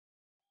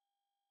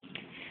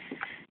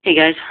Hey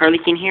guys,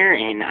 Harlequin here,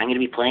 and I'm going to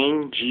be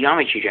playing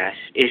Geometry Dash.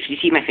 If you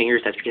see my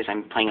fingers, that's because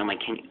I'm playing on my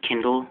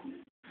Kindle.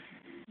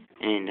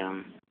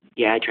 And,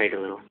 yeah, I tried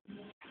a little.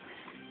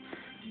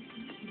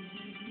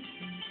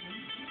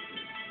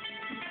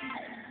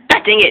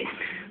 God dang it!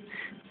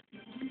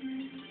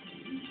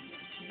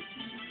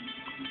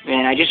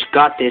 Man, I just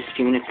got this a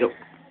few minutes ago.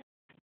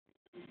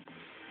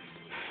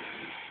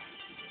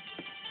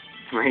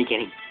 I'm already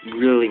getting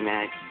really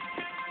mad.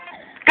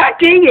 God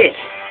dang it!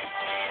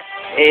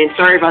 And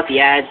sorry about the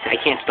ads, I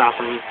can't stop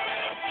them.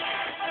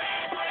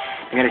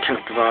 I'm going to turn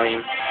up the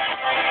volume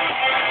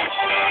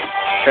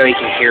so you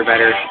can hear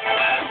better.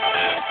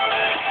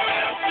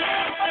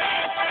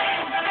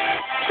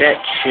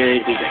 That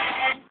should be good.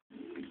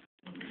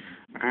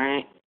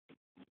 Alright.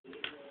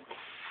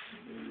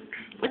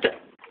 What the?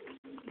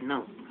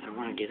 No, I don't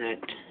want to do that.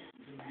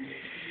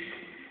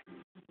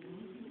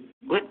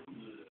 What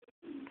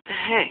the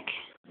heck?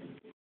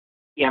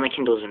 Yeah, my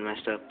Kindle's been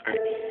messed up.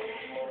 Alright.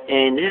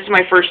 And this is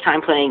my first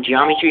time playing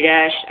Geometry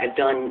Dash. I've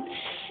done...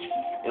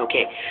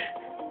 Okay.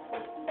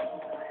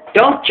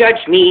 Don't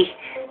judge me.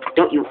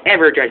 Don't you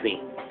ever judge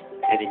me.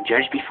 I've been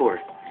judged before.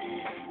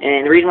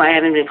 And the reason why I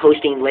haven't been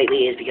posting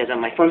lately is because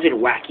my phone's been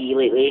wacky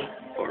lately.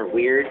 Or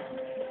weird.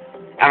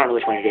 I don't know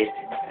which one it is.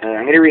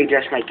 I'm going to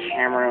readjust my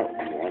camera.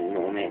 One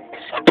moment.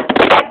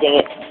 God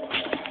dang it.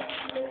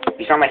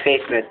 You saw my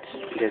face, that's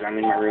because I'm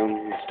in my room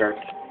and it's dark.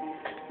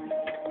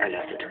 I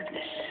love the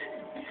darkness.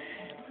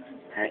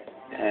 Alright.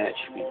 That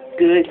should be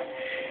good.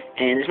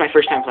 And this is my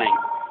first time playing.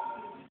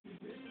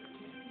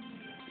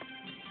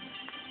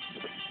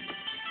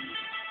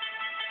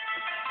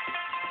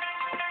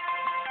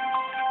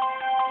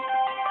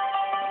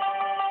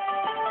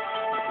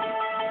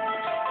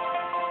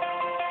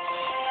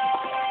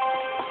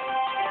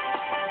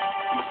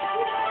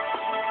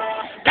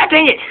 God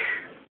dang it!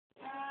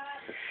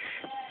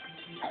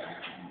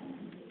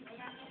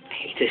 I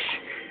hate this.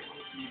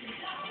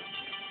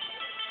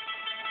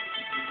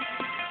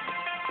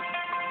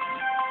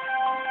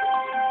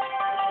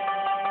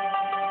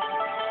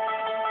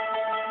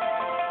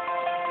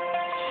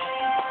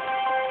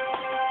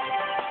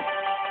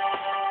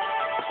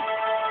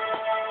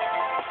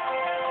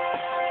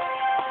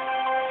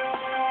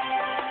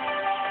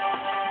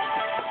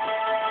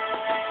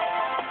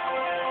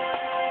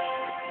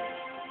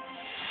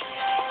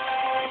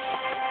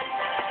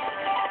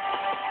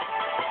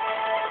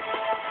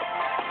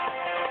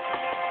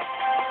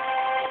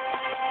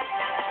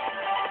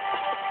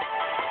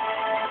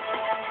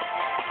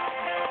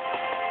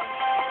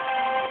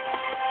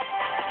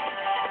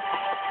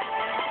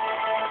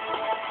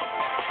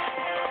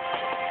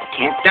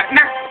 Can't stop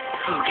now.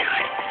 Oh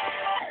god.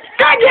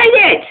 God dang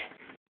it!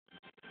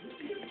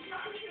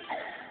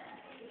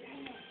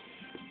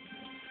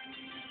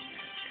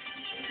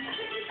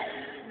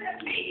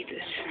 I hate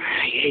this.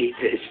 I hate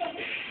this.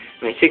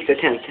 My sixth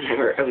attempt and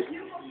I was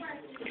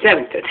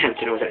seventh attempt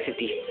and I was at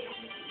 52%?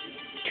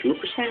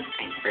 I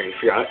already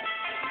forgot.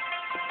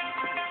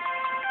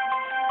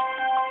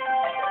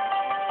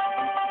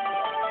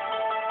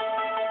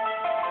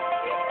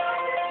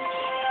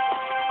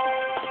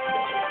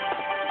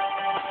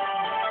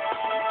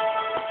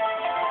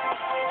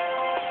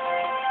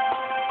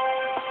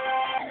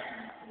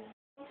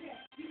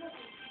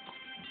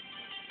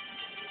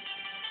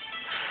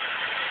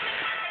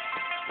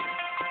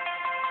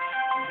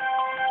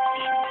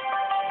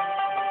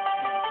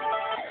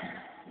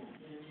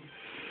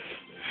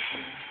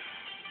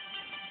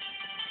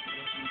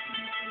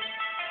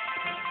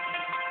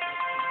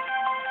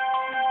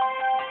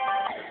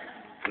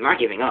 I'm not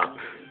giving up.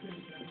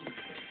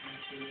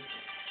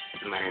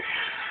 No matter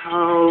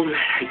how mad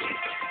I get.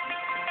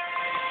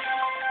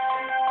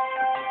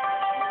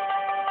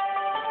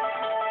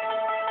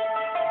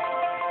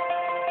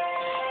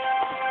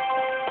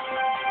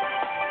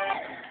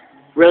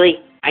 Really?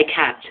 I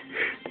tapped.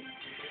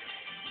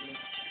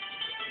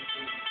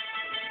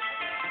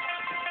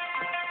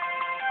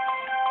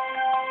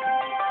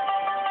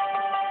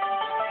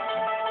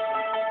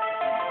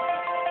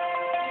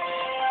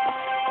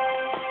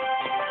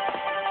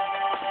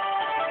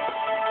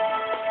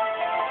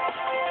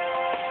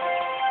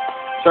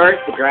 Sorry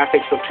if the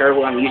graphics look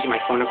terrible. I'm using my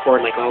phone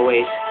cord like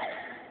always. I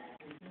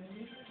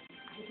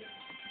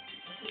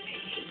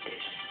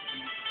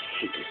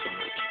hate this so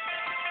much.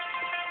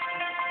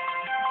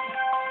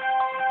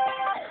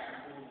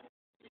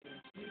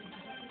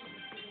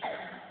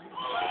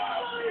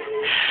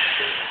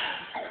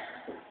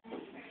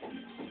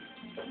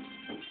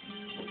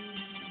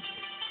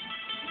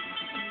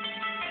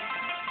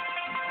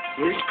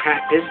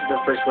 This is the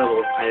first level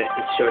it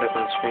showed up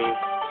on screen.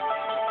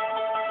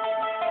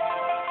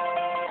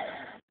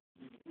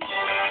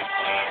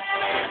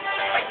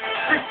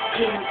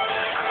 Freaking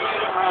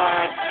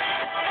God.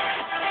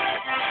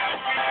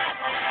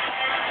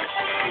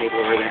 Maybe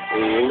lower that a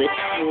little.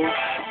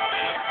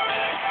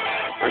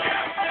 Okay.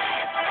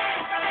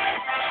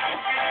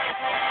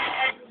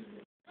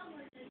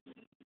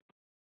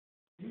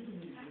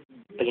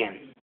 Again,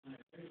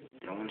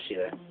 I don't want to see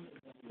that.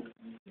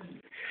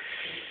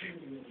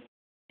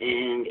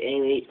 And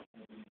anyway,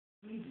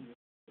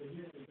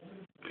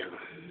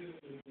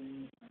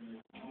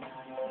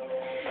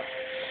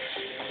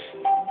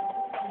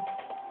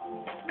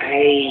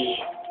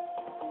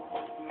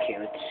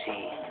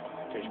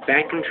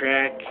 back on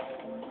track.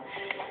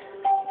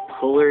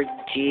 Polar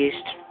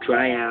Geist,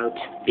 dry out,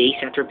 base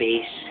after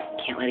base,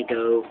 can't let it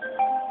go.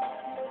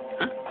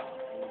 Huh?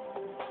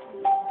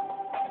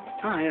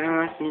 Oh, I don't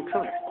like the new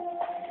color.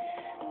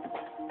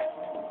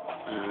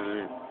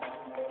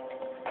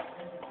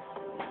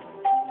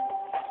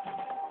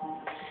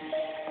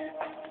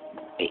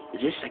 Wait,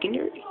 is this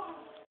secondary?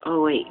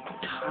 Oh wait,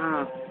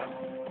 top.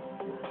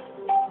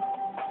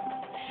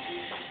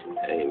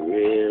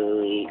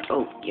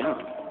 Oh, yum.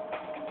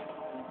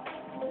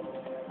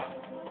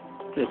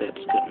 Good, that's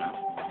good enough.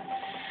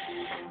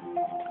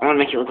 I want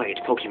to make it look like it's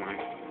Pokemon.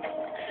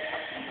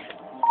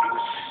 I'm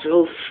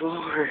so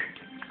far.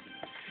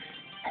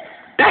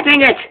 Ah,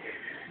 dang it!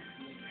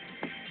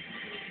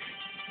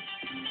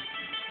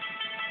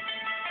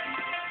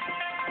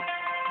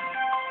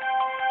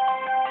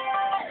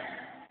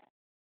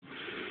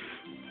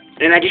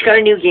 And I just got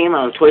a new game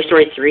of Toy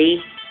Story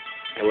 3.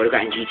 I would have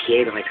gotten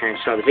GTA, but my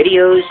parents saw the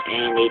videos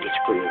and they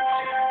disapproved.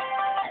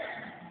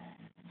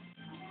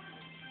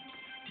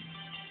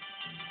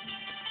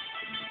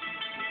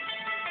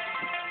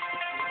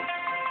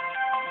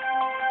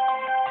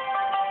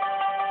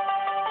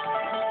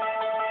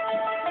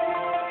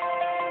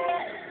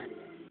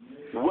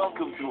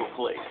 Welcome to a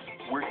place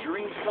where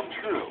dreams come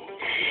true,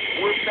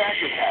 where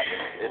magic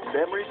happens and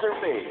memories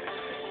are made.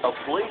 A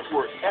place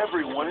where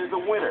everyone is a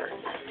winner.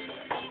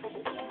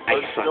 A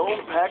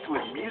stone packed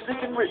with music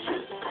and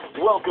riches.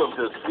 Welcome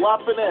to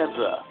Slot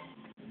Bonanza.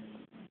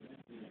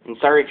 I'm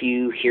sorry if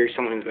you hear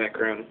someone in the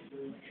background.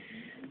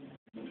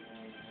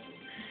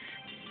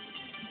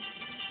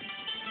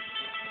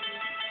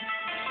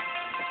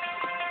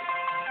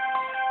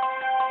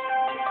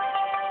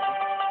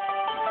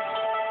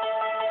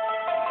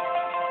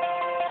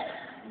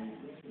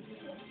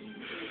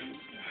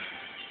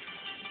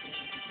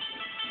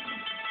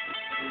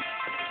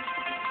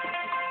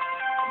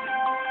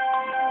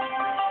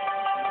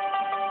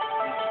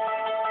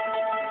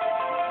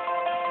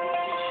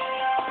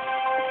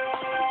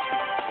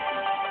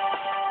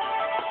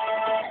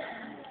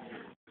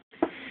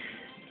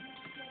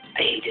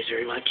 I hate this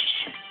very much.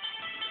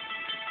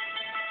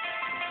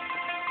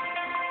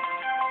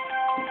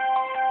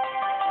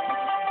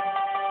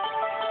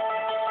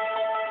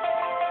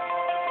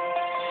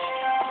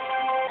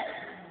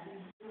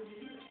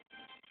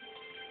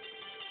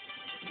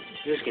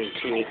 Just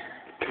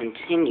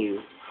continue.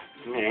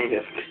 I'm gonna end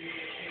up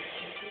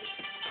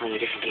playing a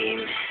different game.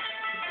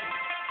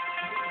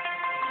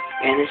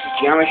 And this is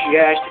Geometry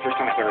Dash, the first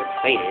time I've ever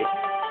played it.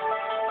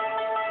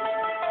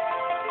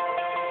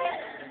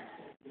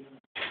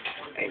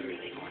 I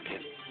really want to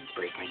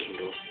break my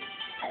Kindle.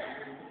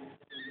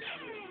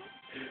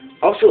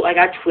 Also, I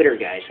got Twitter,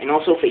 guys, and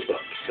also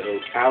Facebook, so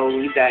I'll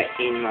leave that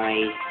in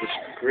my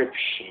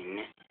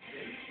description.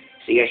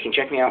 So you guys can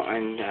check me out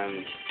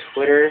on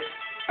Twitter.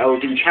 I will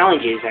do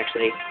challenges,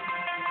 actually,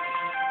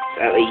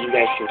 so that way you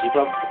guys can keep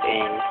up,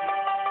 and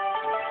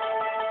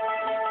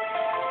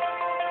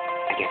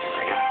I guess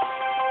right now.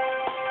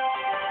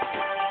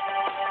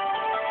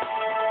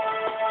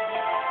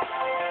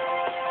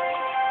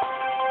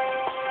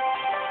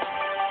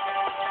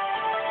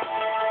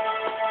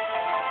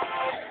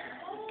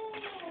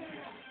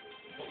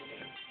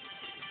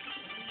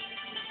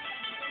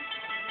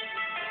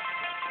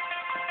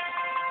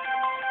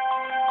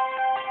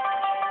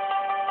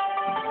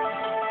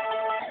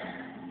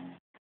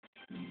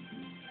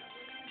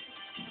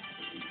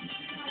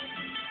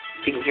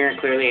 If you can hear it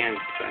clearly, I'm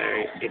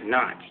sorry. If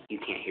not, you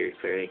can't hear it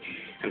clearly.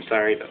 I'm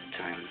sorry about the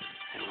time.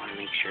 I want to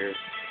make sure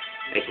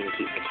I can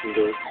keep my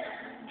Kindle.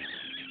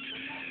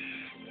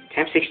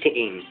 Time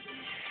 16.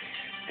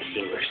 I've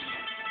seen worse.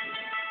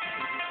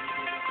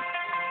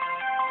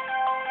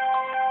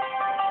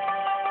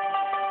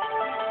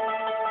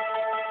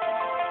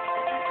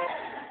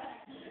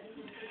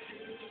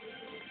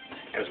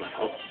 That was my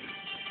fault.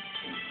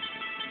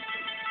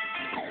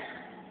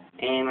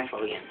 And my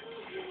fault again.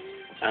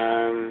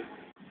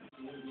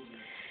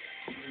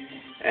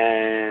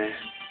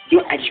 You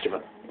know what? I just give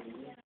up.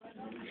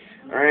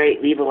 Alright,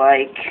 leave a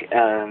like,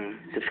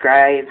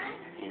 subscribe,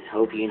 and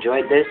hope you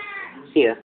enjoyed this. See ya.